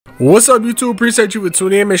What's up, YouTube? Appreciate you for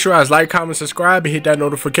tuning in. Make sure you guys like, comment, subscribe, and hit that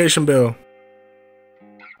notification bell.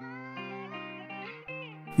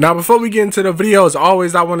 Now, before we get into the video, as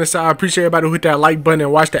always, I want to say I appreciate everybody who hit that like button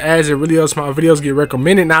and watch the ads. It really helps my videos get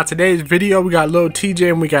recommended. Now, today's video, we got Lil Tjay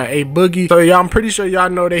and we got A Boogie. So, y'all, I'm pretty sure y'all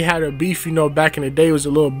know they had a beef, back in the day. It was a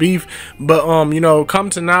little beef. But, come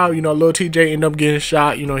to now, Lil Tjay ended up getting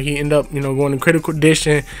shot. He ended up, going in critical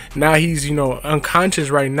condition. Now he's, unconscious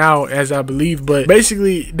right now, as I believe. But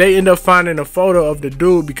basically, they end up finding a photo of the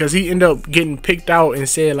dude because he ended up getting picked out and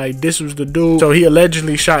said, like, this was the dude. So, he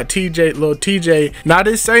allegedly shot Lil Tjay. Now,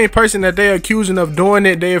 this same person that they're accusing of doing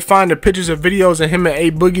it, they find the pictures of videos of him and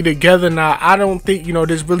A Boogie together. Now, I don't think,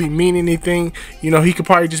 this really mean anything. He could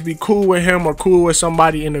probably just be cool with him or cool with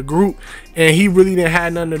somebody in the group, and he really didn't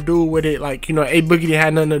have nothing to do with it. Like, A Boogie didn't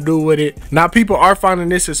have nothing to do with it. Now, people are finding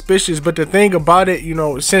this suspicious, but the thing about it,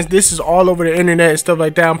 since this is all over the internet and stuff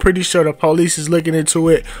like that, I'm pretty sure the police is looking into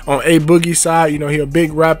it on A Boogie's side. He a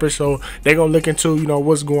big rapper, so they're gonna look into,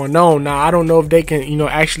 what's going on. Now, I don't know if they can,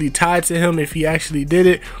 actually tie to him if he actually did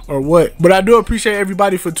it or what, but I do appreciate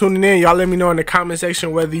everybody for tuning in. Y'all let me know in the comment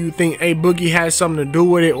section whether you think A Boogie has something to do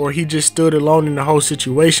with it or he just stood alone in the whole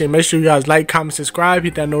situation. Make sure you guys like, comment, subscribe,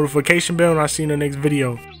 hit that notification bell, and I'll see you in the next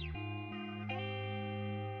video.